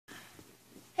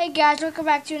Hey guys, welcome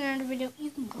back to another video. You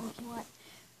can go if you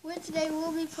want. Today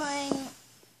we'll be playing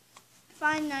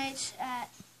Five Nights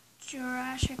at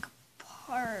Jurassic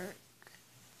Park.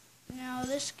 Now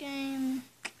this game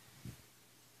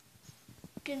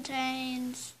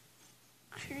contains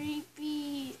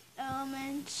creepy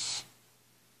elements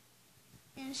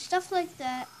and stuff like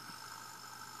that.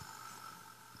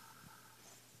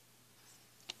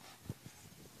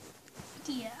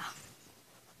 Yeah.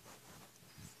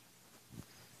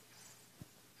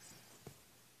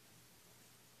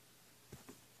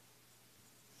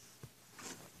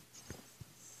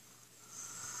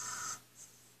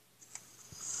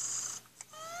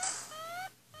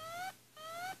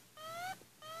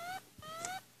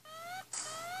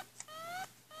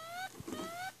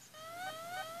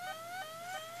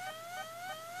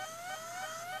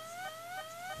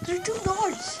 There's two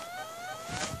doors.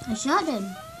 I shot him.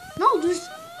 No, there's...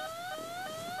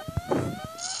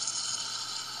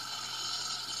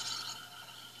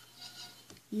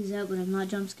 He's out, but I'm not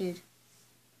jump scared.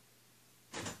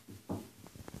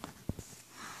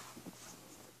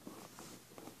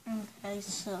 Okay,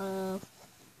 so...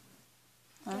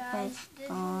 Guys,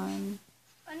 gone.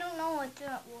 I don't know what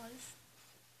that was.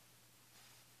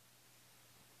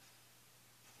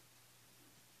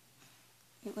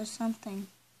 It was something.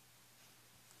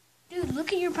 Dude,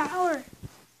 look at your power.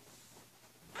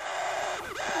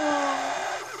 Whoa.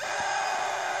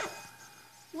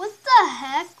 What the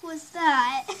heck was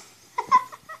that?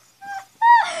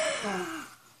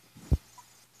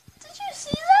 Did you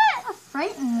see that? That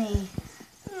frightened me.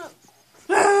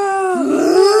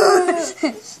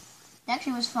 It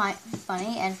actually was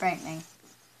funny and frightening.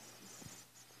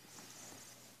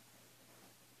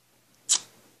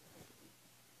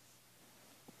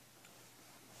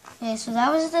 Okay, so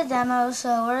that was the demo,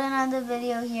 so we're going to end the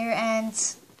video here,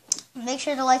 and make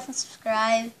sure to like and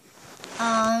subscribe,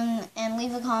 and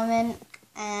leave a comment,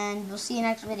 and we'll see you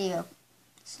next video.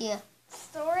 See ya.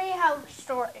 Story how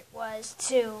short it was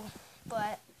too,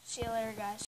 but see you later guys.